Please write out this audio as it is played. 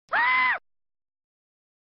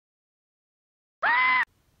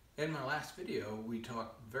In my last video, we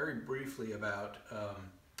talked very briefly about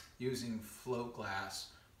using float glass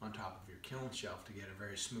on top of your kiln shelf to get a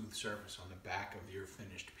very smooth surface on the back of your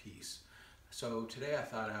finished piece. So today I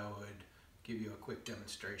thought I would give you a quick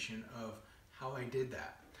demonstration of how I did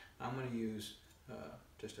that. I'm going to use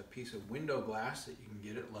just a piece of window glass that you can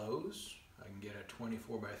get at Lowe's. I can get a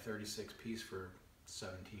 24 by 36 piece for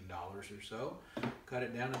 $17 or so. Cut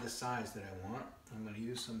it down to the size that I want. I'm going to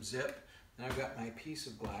use some zip. And I've got my piece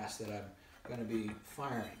of glass that I'm going to be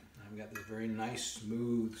firing. I've got this very nice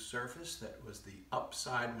smooth surface that was the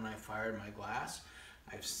upside when I fired my glass.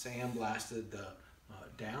 I've sandblasted the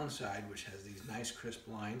downside, which has these nice crisp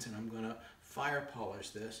lines, and I'm going to fire polish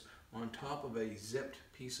this on top of a zipped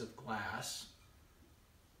piece of glass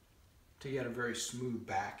to get a very smooth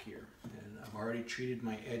back here. And I've already treated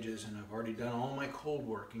my edges and I've already done all my cold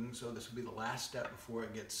working, so this will be the last step before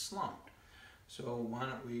it gets slumped. So why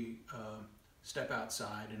don't we step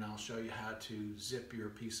outside and I'll show you how to zip your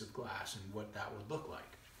piece of glass and what that would look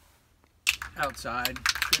like. Outside,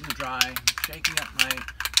 good and dry, shaking up my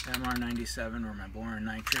MR97 or my boron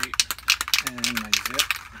nitrate and my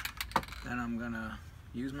zip. Then I'm gonna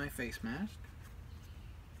use my face mask.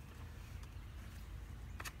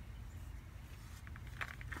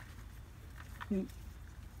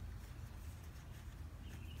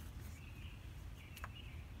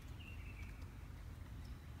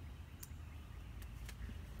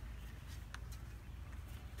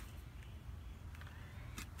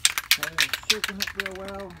 Shaking it real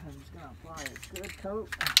well. I'm just going to apply a good coat.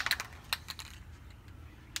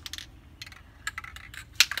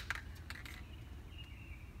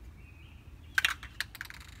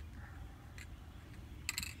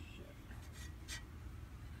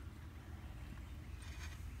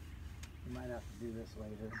 You might have to do this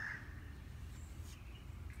later.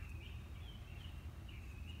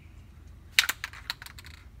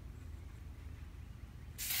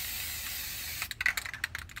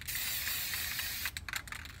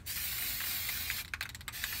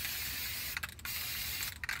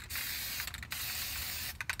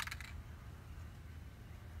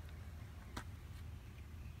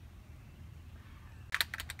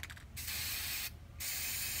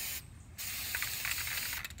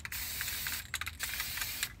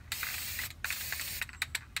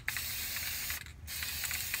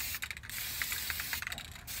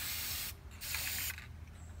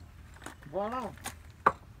 Voila.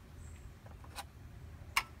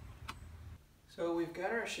 So we've got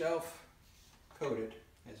our shelf coated,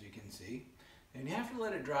 as you can see, and you have to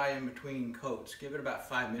let it dry in between coats. Give it about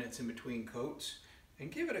 5 minutes in between coats and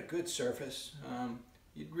give it a good surface.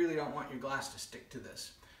 You really don't want your glass to stick to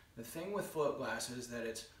this. The thing with float glass is that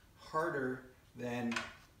it's harder than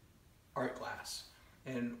art glass.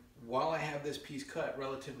 And while I have this piece cut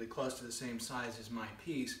relatively close to the same size as my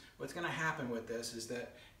piece, what's going to happen with this is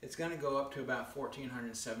that it's going to go up to about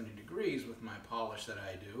 1470 degrees with my polish that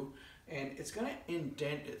I do, and it's going to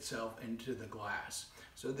indent itself into the glass.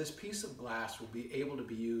 So this piece of glass will be able to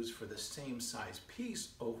be used for the same size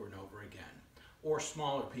piece over and over again, or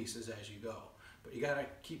smaller pieces as you go. But you got to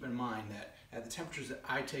keep in mind that at the temperatures that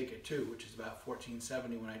I take it to, which is about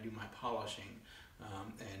 1470 when I do my polishing,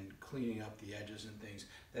 and cleaning up the edges and things,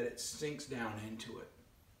 that it sinks down into it.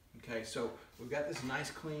 Okay, so we've got this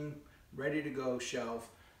nice, clean, ready to go shelf,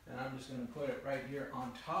 and I'm just going to put it right here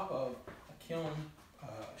on top of a kiln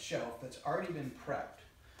shelf that's already been prepped.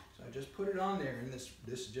 So I just put it on there, and this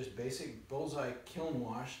is just basic bullseye kiln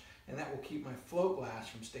wash, and that will keep my float glass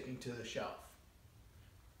from sticking to the shelf.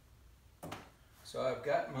 So I've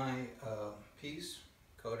got my piece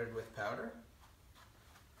coated with powder.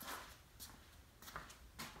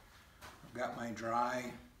 I've got my dry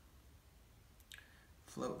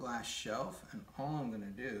float glass shelf, and all I'm going to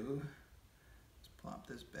do is plop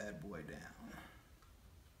this bad boy down.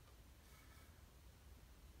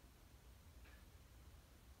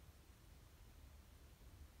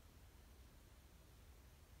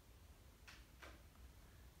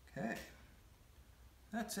 Okay,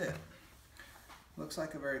 that's it. Looks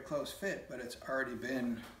like a very close fit, but it's already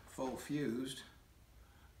been full fused,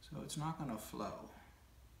 so it's not going to flow.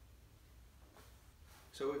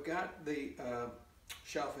 So we've got the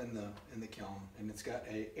shelf in the kiln, and it's got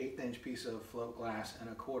an 1/8 inch piece of float glass and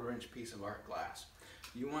a 1/4 inch piece of art glass.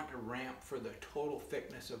 You want to ramp for the total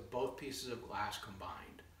thickness of both pieces of glass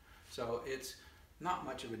combined. So it's not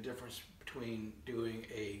much of a difference between doing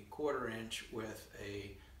a 1/4 inch with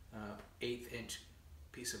a 1/8 inch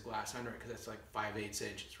piece of glass under it, because that's like 5/8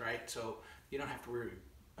 inches, right? So you don't have to really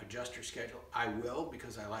adjust your schedule. I will,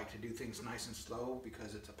 because I like to do things nice and slow,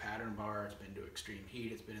 because it's a pattern bar, it's been to extreme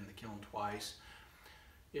heat, it's been in the kiln twice.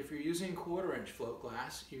 If you're using 1/4 inch float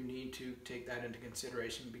glass, you need to take that into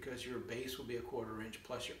consideration because your base will be a 1/4 inch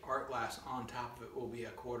plus your art glass on top of it will be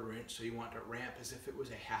a 1/4 inch, so you want to ramp as if it was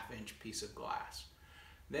a 1/2 inch piece of glass.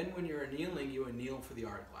 Then when you're annealing, you anneal for the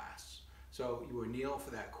art glass. So you anneal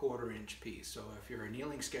for that 1/4 inch piece. So if your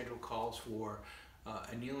annealing schedule calls for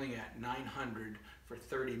annealing at 900 for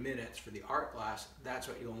 30 minutes for the art glass, that's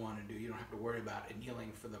what you'll want to do. You don't have to worry about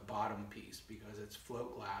annealing for the bottom piece because it's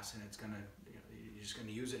float glass and it's going to, you're just going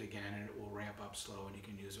to use it again and it will ramp up slow and you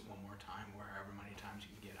can use it one more time wherever many times you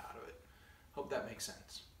can get out of it. Hope that makes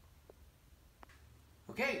sense.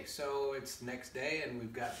 Okay, so it's the next day and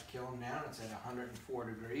we've got the kiln down. It's at 104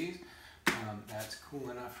 degrees. That's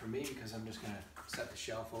cool enough for me because I'm just going to set the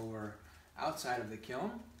shelf over outside of the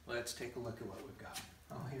kiln. Let's take a look at what we've got.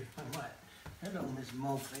 Oh, here's my what? Hello, Miss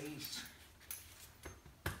Mo-Face.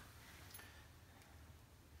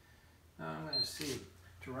 I'm going to see.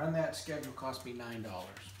 To run that schedule cost me $9.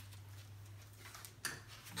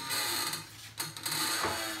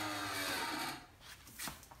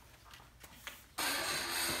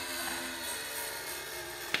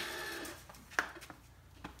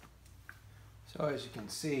 So as you can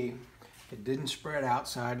see, it didn't spread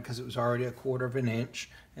outside because it was already 1/4 inch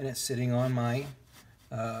and it's sitting on my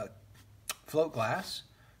float glass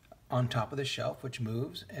on top of the shelf, which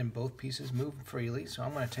moves, and both pieces move freely. So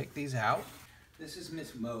I'm going to take these out. This is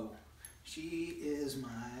Miss Mo. She is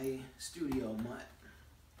my studio mutt.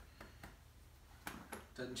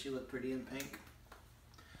 Doesn't she look pretty in pink?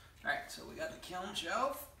 All right, so we got the kiln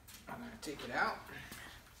shelf. I'm going to take it out.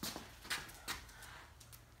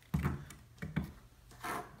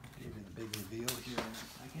 Give you the big reveal here in a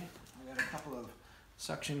second. I got a couple of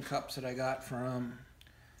suction cups that I got from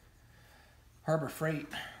Harbor Freight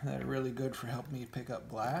that are really good for helping me pick up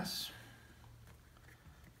glass.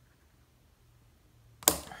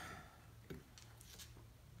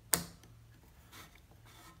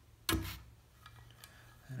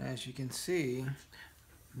 And as you can see,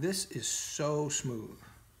 this is so smooth.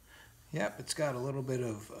 Yep, it's got a little bit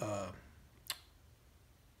of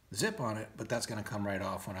zip on it, but that's going to come right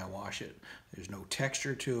off when I wash it. There's no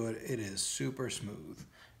texture to it. It is super smooth.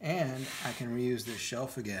 And I can reuse this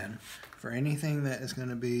shelf again for anything that is going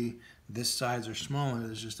to be this size or smaller.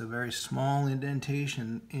 There's just a very small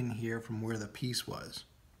indentation in here from where the piece was.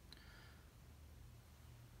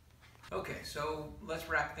 Okay, so let's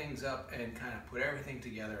wrap things up and kind of put everything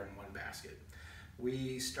together in one basket.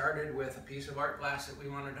 We started with a piece of art glass that we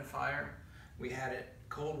wanted to fire. We had it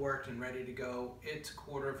cold worked and ready to go. It's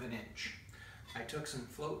 1/4 inch. I took some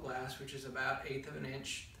float glass, which is about 1/8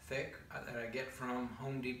 inch thick, that I get from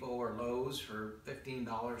Home Depot or Lowe's for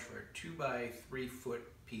 $15 for a 2 by 3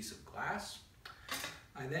 foot piece of glass.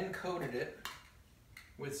 I then coated it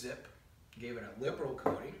with zip, gave it a liberal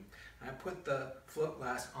coating. I put the float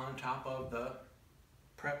glass on top of the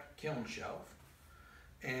prep kiln shelf,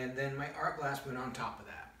 and then my art glass went on top of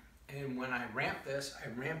that. And when I ramped this, I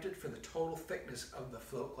ramped it for the total thickness of the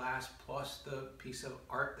float glass plus the piece of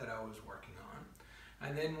art that I was working on.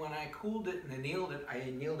 And then when I cooled it and annealed it, I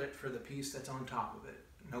annealed it for the piece that's on top of it.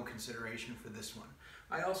 No consideration for this one.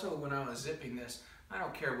 I also, when I was zipping this, I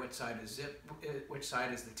don't care which side is which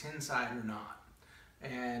side is the tin side or not.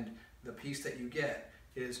 And the piece that you get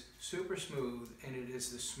is super smooth, and it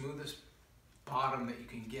is the smoothest bottom that you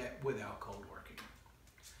can get without cold working.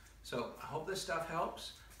 So I hope this stuff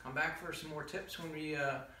helps. Come back for some more tips when we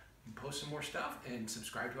post some more stuff, and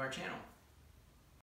subscribe to our channel.